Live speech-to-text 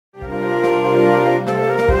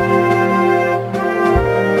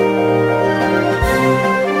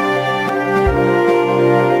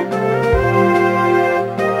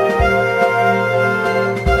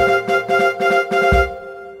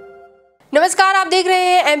नमस्कार, आप देख रहे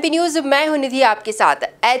हैं एमपी न्यूज। मैं हूं निधि आपके साथ।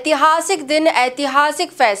 ऐतिहासिक दिन,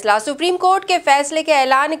 ऐतिहासिक फैसला। सुप्रीम कोर्ट के फैसले के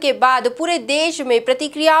ऐलान के बाद पूरे देश में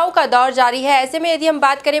प्रतिक्रियाओं का दौर जारी है। ऐसे में यदि हम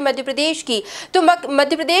बात करें मध्य प्रदेश की, तो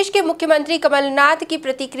मध्य प्रदेश के मुख्यमंत्री कमलनाथ की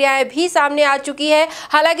प्रतिक्रियाएं भी सामने आ चुकी है।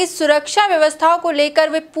 हालांकि सुरक्षा व्यवस्थाओं को लेकर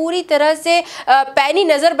वे पूरी तरह से पैनी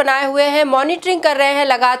नजर बनाए हुए हैं, मॉनिटरिंग कर रहे हैं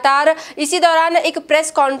लगातार। इसी दौरान एक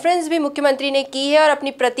प्रेस कॉन्फ्रेंस भी मुख्यमंत्री ने की है और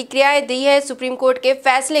अपनी प्रतिक्रियाएं दी है सुप्रीम कोर्ट के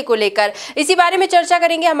फैसले को लेकर। इसी बारे में चर्चा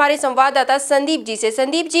करेंगे हमारे संवाददाता संदीप जी से।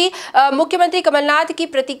 संदीप जी, मुख्यमंत्री कमलनाथ की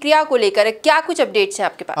प्रतिक्रिया को लेकर क्या कुछ अपडेट्स हैं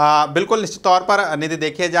आपके पास? बिल्कुल, निश्चित तौर पर निधि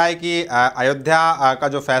देखिए जाए कि अयोध्या का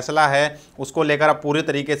जो फैसला है उसको लेकर अब पूरी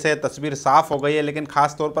तरीके से तस्वीर साफ हो गई है। लेकिन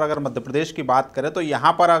खास तौर पर अगर मध्य प्रदेश की बात करें तो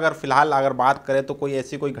यहाँ पर अगर फिलहाल बात करें तो कोई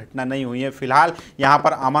ऐसी कोई घटना नहीं हुई है। फिलहाल यहाँ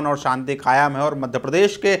पर अमन और शांति कायम है और मध्य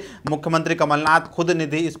प्रदेश के मुख्यमंत्री कमलनाथ खुद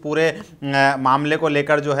निधि इस पूरे मामले को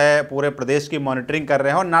लेकर जो है पूरे प्रदेश की मॉनिटरिंग कर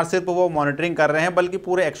रहे हैं। और न सिर्फ वो मॉनिटरिंग कर रहे हैं बल्कि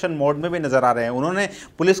पूरे एक्शन मोड में भी नजर आ रहे हैं। उन्होंने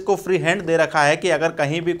पुलिस को फ्री हैंड दे रखा है कि अगर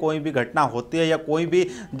कहीं भी कोई भी घटना होती है या कोई भी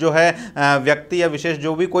जो है व्यक्ति या विशेष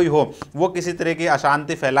जो भी कोई हो वो किसी तरह की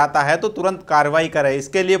अशांति फैलाता है तो तुरंत कार्रवाई करे।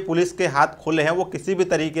 इसके लिए पुलिस के हाथ खुले हैं, वो किसी भी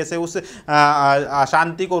तरीके से उस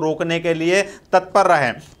अशांति को रोकने के लिए तत्पर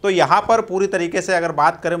रहे। तो यहाँ पर पूरी तरीके से अगर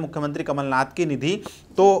बात करें मुख्यमंत्री कमलनाथ की निधि,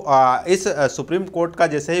 तो इस सुप्रीम कोर्ट का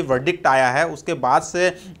जैसे ही वर्डिक्ट आया है उसके बाद से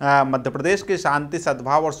मध्य प्रदेश की शांति,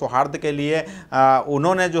 सद्भाव और सौहार्द के लिए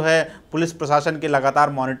उन्होंने जो है पुलिस प्रशासन की लगातार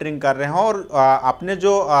मॉनिटरिंग कर रहे हैं। और अपने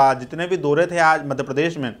जो जितने भी दौरे थे आज मध्य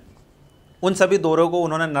प्रदेश में, उन सभी दौरों को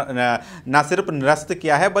उन्होंने न सिर्फ निरस्त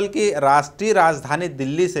किया है बल्कि राष्ट्रीय राजधानी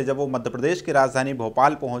दिल्ली से जब वो मध्य प्रदेश की राजधानी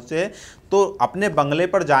भोपाल पहुंचे तो अपने बंगले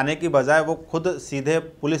पर जाने की बजाय वो खुद सीधे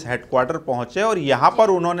पुलिस हेडक्वार्टर पहुंचे और यहाँ पर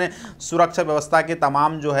उन्होंने सुरक्षा व्यवस्था की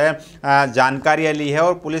तमाम जो है जानकारियाँ ली है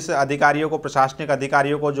और पुलिस अधिकारियों को, प्रशासनिक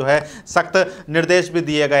अधिकारियों को जो है सख्त निर्देश भी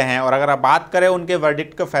दिए गए हैं। और अगर आप बात करें उनके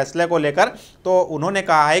वर्डिक्ट के फैसले को लेकर तो उन्होंने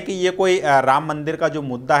कहा है कि ये कोई राम मंदिर का जो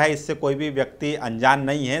मुद्दा है इससे कोई भी व्यक्ति अनजान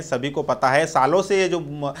नहीं है, सभी को पता है। सालों से ये जो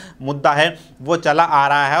मुद्दा है वो चला आ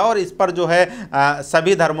रहा है और इस पर जो है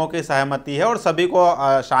सभी धर्मों की सहमति है और सभी को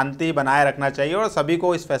शांति बनाए रखना चाहिए और सभी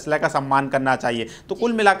को इस फैसले का सम्मान करना चाहिए। तो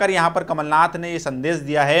कुल मिलाकर यहाँ पर कमलनाथ ने ये संदेश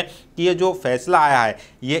दिया है कि ये जो फैसला आया है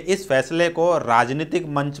ये इस फैसले को राजनीतिक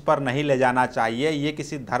मंच पर नहीं ले जाना चाहिए। ये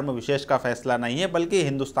किसी धर्म विशेष का फैसला नहीं है बल्कि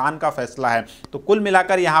हिंदुस्तान का फैसला है। तो कुल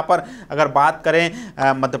मिलाकर यहाँ पर अगर बात करें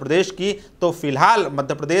मध्य प्रदेश की तो फिलहाल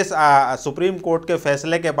मध्य प्रदेश सुप्रीम कोर्ट के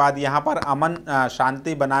फैसले के बाद यहाँ पर अमन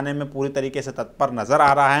शांति बनाने में पूरी तरीके से तत्पर नजर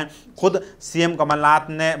आ रहा है। खुद सीएम कमलनाथ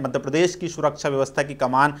ने मध्य प्रदेश की सुरक्षा व्यवस्था की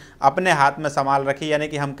कमान अपने हाथ में संभाल रखी, यानी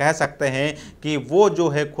कि हम कह सकते हैं कि वो जो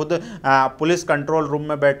है खुद पुलिस कंट्रोल रूम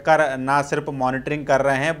में बैठकर ना सिर्फ मॉनिटरिंग कर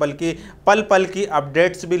रहे हैं बल्कि पल पल की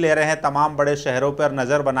अपडेट्स भी ले रहे हैं। तमाम बड़े शहरों पर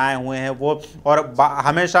नज़र बनाए हुए हैं वो और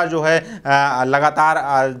हमेशा जो है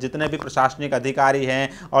लगातार जितने भी प्रशासनिक अधिकारी हैं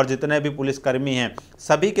और जितने भी पुलिसकर्मी हैं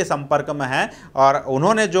सभी के संपर्क में हैं। और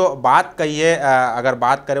उन्होंने जो बात कही है, अगर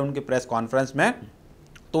बात करें उनकी प्रेस कॉन्फ्रेंस में,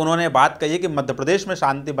 तो उन्होंने बात कही है कि मध्य प्रदेश में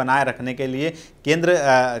शांति बनाए रखने के लिए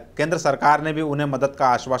केंद्र सरकार ने भी उन्हें मदद का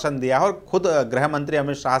आश्वासन दिया है। और खुद गृह मंत्री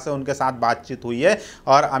अमित शाह से उनके साथ बातचीत हुई है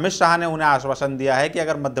और अमित शाह ने उन्हें आश्वासन दिया है कि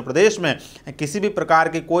अगर मध्य प्रदेश में किसी भी प्रकार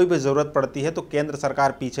की कोई भी ज़रूरत पड़ती है तो केंद्र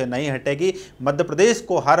सरकार पीछे नहीं हटेगी। मध्य प्रदेश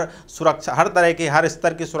को हर तरह की, हर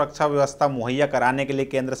स्तर की सुरक्षा व्यवस्था मुहैया कराने के लिए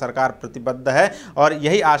केंद्र सरकार प्रतिबद्ध है और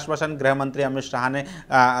यही आश्वासन गृह मंत्री अमित शाह ने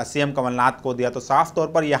सीएम कमलनाथ को दिया। तो साफ तौर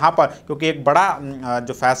पर यहाँ पर क्योंकि एक बड़ा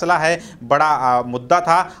जो फैसला है, बड़ा मुद्दा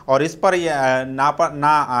था और इस पर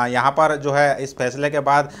यहाँ पर जो है इस फैसले के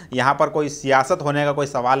बाद यहाँ पर कोई सियासत होने का कोई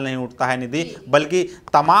सवाल नहीं उठता है निधि, बल्कि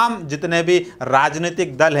तमाम जितने भी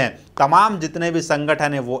राजनीतिक दल हैं, तमाम जितने भी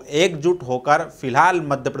संगठन हैं वो एकजुट होकर फिलहाल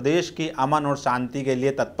मध्य प्रदेश की अमन और शांति के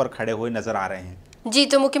लिए तत्पर खड़े हुए नजर आ रहे हैं। जी,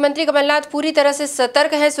 तो मुख्यमंत्री कमलनाथ पूरी तरह से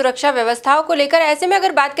सतर्क हैं सुरक्षा व्यवस्थाओं को लेकर। ऐसे में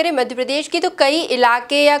अगर बात करें मध्य प्रदेश की तो कई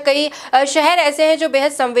इलाके या कई शहर ऐसे हैं जो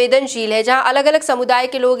बेहद संवेदनशील है, जहां अलग अलग समुदाय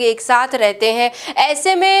के लोग एक साथ रहते हैं।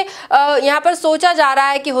 ऐसे में यहां पर सोचा जा रहा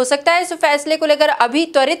है कि हो सकता है इस फैसले को लेकर अभी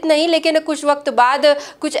त्वरित नहीं लेकिन कुछ वक्त बाद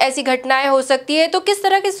कुछ ऐसी घटनाएं हो सकती है। तो किस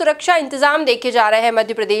तरह के सुरक्षा इंतजाम देखे जा रहे हैं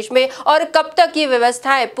मध्य प्रदेश में और कब तक ये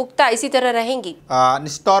व्यवस्थाएं पुख्ता इसी तरह रहेंगी?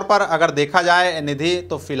 निश्चित तौर पर अगर देखा जाए निधि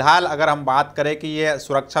तो फिलहाल अगर हम बात करें कि ये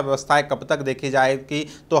सुरक्षा व्यवस्थाएं कब तक देखी जाएगी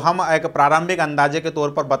तो हम एक प्रारंभिक अंदाजे के तौर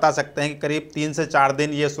पर बता सकते हैं कि करीब 3 से 4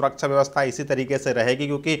 दिन ये सुरक्षा व्यवस्था इसी तरीके से रहेगी,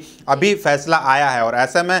 क्योंकि अभी फैसला आया है और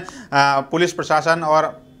ऐसे में पुलिस प्रशासन और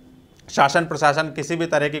शासन प्रशासन किसी भी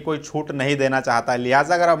तरह की कोई छूट नहीं देना चाहता है।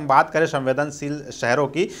 लिहाजा अगर हम बात करें संवेदनशील शहरों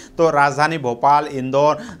की, तो राजधानी भोपाल,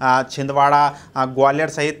 इंदौर, छिंदवाड़ा, ग्वालियर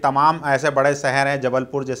सहित तमाम ऐसे बड़े शहर हैं,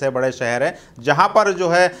 जबलपुर जैसे बड़े शहर हैं, जहां पर जो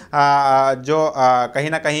है कहीं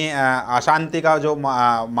ना कहीं अशांति का जो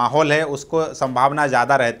माहौल है उसको संभावना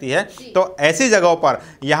ज़्यादा रहती है। तो ऐसी जगहों पर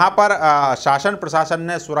यहाँ पर शासन प्रशासन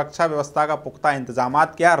ने सुरक्षा व्यवस्था का पुख्ता इंतजाम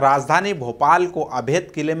किया। राजधानी भोपाल को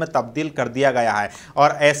अभेद किले में तब्दील कर दिया गया है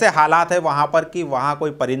और ऐसे हालात है वहां पर कि वहां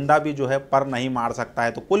कोई परिंदा भी जो है पर नहीं मार सकता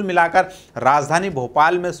है। तो कुल मिलाकर राजधानी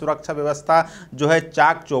भोपाल में सुरक्षा व्यवस्था जो है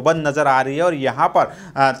चाक चौबंद नजर आ रही है और यहां पर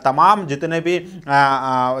तमाम जितने भी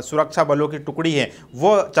सुरक्षा बलों की टुकड़ी है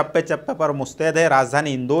वो चप्पे चप्पे पर मुस्तैद है।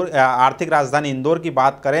 राजधानी इंदौर, आर्थिक राजधानी इंदौर की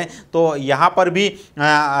बात करें तो यहां पर भी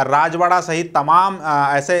राजवाड़ा सहित तमाम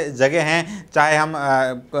ऐसे जगह हैं, चाहे हम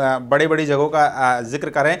बड़ी बड़ी जगहों का जिक्र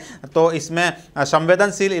करें तो इसमें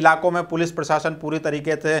संवेदनशील इलाकों में पुलिस प्रशासन पूरी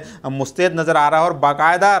तरीके से मुस्तैद नज़र आ रहा है। और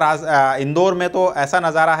बाकायदा इंदौर में तो ऐसा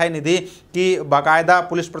नज़ारा है निधि कि बाकायदा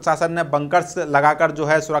पुलिस प्रशासन ने बंकर्स लगाकर जो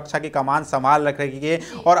है सुरक्षा की कमान संभाल रखी है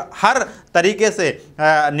और हर तरीके से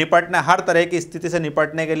हर तरह की स्थिति से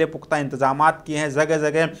निपटने के लिए पुख्ता इंतजाम किए हैं। जगह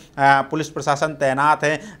जगह पुलिस प्रशासन तैनात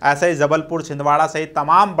है। ऐसे ही जबलपुर, छिंदवाड़ा सहित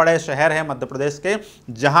तमाम बड़े शहर हैं मध्य प्रदेश के,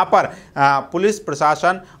 जहां पर पुलिस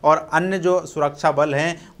प्रशासन और अन्य जो सुरक्षा बल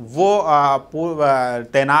हैं वो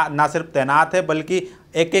न सिर्फ तैनात है बल्कि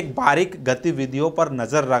एक एक बारीक गतिविधियों पर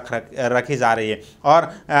नज़र रखी जा रही है। और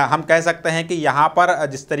हम कह सकते हैं कि यहाँ पर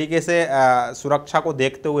जिस तरीके से सुरक्षा को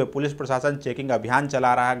देखते हुए पुलिस प्रशासन चेकिंग अभियान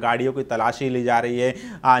चला रहा है, गाड़ियों की तलाशी ली जा रही है,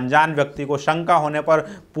 अनजान व्यक्ति को शंका होने पर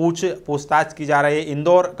पूछताछ की जा रही है।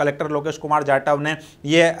 इंदौर कलेक्टर लोकेश कुमार जाटव ने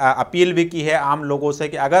ये अपील भी की है आम लोगों से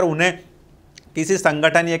कि अगर उन्हें किसी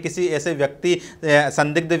संगठन या किसी ऐसे व्यक्ति,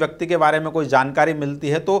 संदिग्ध व्यक्ति के बारे में कोई जानकारी मिलती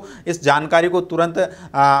है तो इस जानकारी को तुरंत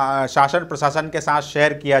शासन प्रशासन के साथ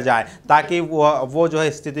शेयर किया जाए ताकि वो जो है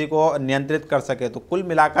स्थिति को नियंत्रित कर सके। तो कुल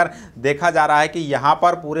मिलाकर देखा जा रहा है कि यहाँ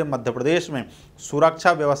पर पूरे मध्य प्रदेश में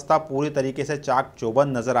सुरक्षा व्यवस्था पूरी तरीके से चाक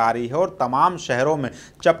चौबंद नज़र आ रही है और तमाम शहरों में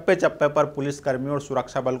चप्पे चप्पे पर पुलिसकर्मियों और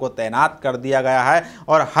सुरक्षा बल को तैनात कर दिया गया है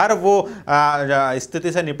और हर वो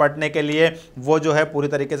स्थिति से निपटने के लिए वो जो है पूरी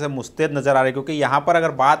तरीके से मुस्तैद नज़र आ रही है। क्योंकि यहाँ पर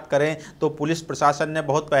अगर बात करें तो पुलिस प्रशासन ने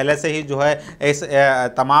बहुत पहले से ही जो है इस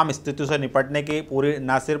तमाम स्थितियों से निपटने की पूरी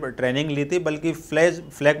न सिर्फ ट्रेनिंग ली थी बल्कि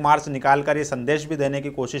फ्लैग मार्च निकाल कर ये संदेश भी देने की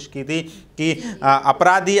कोशिश की थी कि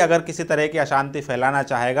अपराधी अगर किसी तरह की अशांति फैलाना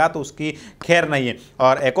चाहेगा तो उसकी खैर नहीं है।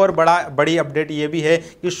 और एक और बड़ी अपडेट ये भी है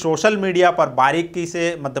कि सोशल मीडिया पर बारीकी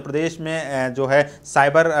से मध्य प्रदेश में जो है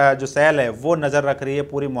साइबर जो सेल है वो नज़र रख रही है,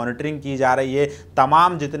 पूरी मॉनिटरिंग की जा रही है।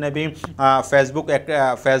 तमाम जितने भी फेसबुक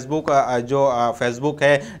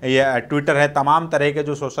है या ट्विटर है, तमाम तरह के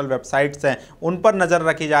जो सोशल वेबसाइट्स हैं उन पर नज़र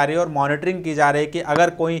रखी जा रही है और मॉनिटरिंग की जा रही है कि अगर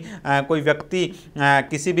कोई व्यक्ति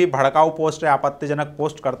किसी भी भड़काऊ पोस्ट या आपत्तिजनक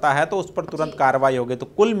पोस्ट करता है तो उस पर तुरंत कार्रवाई होगी। तो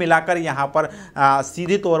कुल मिलाकर यहाँ पर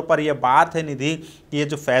सीधी तौर पर यह बात है निधि, ये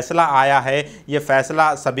जो फैसला आया है ये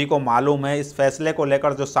फैसला सभी को मालूम है। इस फैसले को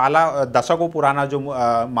लेकर जो दशकों पुराना जो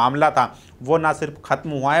मामला था वो ना सिर्फ खत्म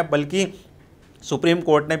हुआ है बल्कि सुप्रीम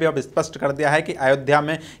कोर्ट ने भी अब स्पष्ट कर दिया है कि अयोध्या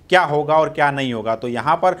में क्या होगा और क्या नहीं होगा। तो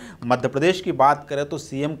यहाँ पर मध्य प्रदेश की बात करें तो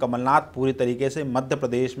सीएम कमलनाथ पूरी तरीके से मध्य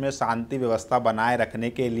प्रदेश में शांति व्यवस्था बनाए रखने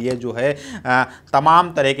के लिए जो है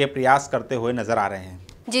तमाम तरह के प्रयास करते हुए नजर आ रहे हैं।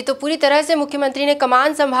 जी, तो पूरी तरह से मुख्यमंत्री ने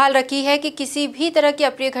कमान संभाल रखी है कि किसी भी तरह की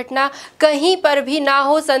अप्रिय घटना कहीं पर भी ना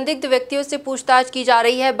हो। संदिग्ध व्यक्तियों से पूछताछ की जा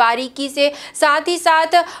रही है बारीकी से, साथ ही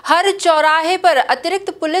साथ हर चौराहे पर अतिरिक्त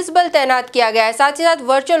पुलिस बल तैनात किया गया है। साथ ही साथ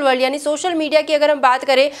वर्चुअल वर्ल्ड यानी सोशल मीडिया की अगर हम बात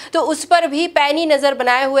करें तो उस पर भी पैनी नज़र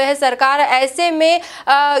बनाए हुए है सरकार। ऐसे में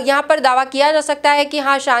यहाँ पर दावा किया जा सकता है कि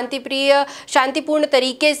हाँ, शांतिपूर्ण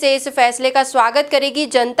तरीके से इस फैसले का स्वागत करेगी।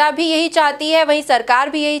 जनता भी यही चाहती है, वहीं सरकार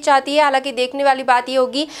भी यही चाहती है। हालांकि देखने वाली बात ये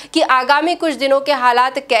होगी कि आगामी कुछ दिनों के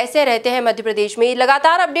हालात कैसे रहते हैं मध्य प्रदेश में।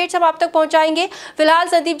 लगातार अपडेट्स हम आप तक पहुंचाएंगे। फिलहाल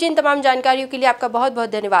संदीप जी, इन तमाम जानकारियों के लिए आपका बहुत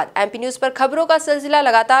बहुत धन्यवाद। एमपी न्यूज पर खबरों का सिलसिला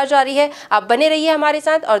लगातार जारी है, आप बने रहिए हमारे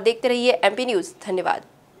साथ और देखते रहिए एमपी न्यूज। धन्यवाद।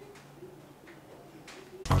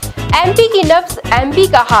 एमपी की नब्ज, एमपी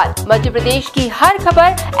का हाल, मध्य प्रदेश की हर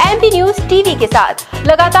खबर एमपी न्यूज टीवी के साथ।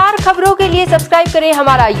 लगातार खबरों के लिए सब्सक्राइब करें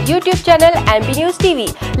हमारा YouTube channel MP news TV.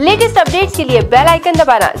 Latest updates के लिए बेल आइकन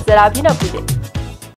दबाना जरा भी न भूलें।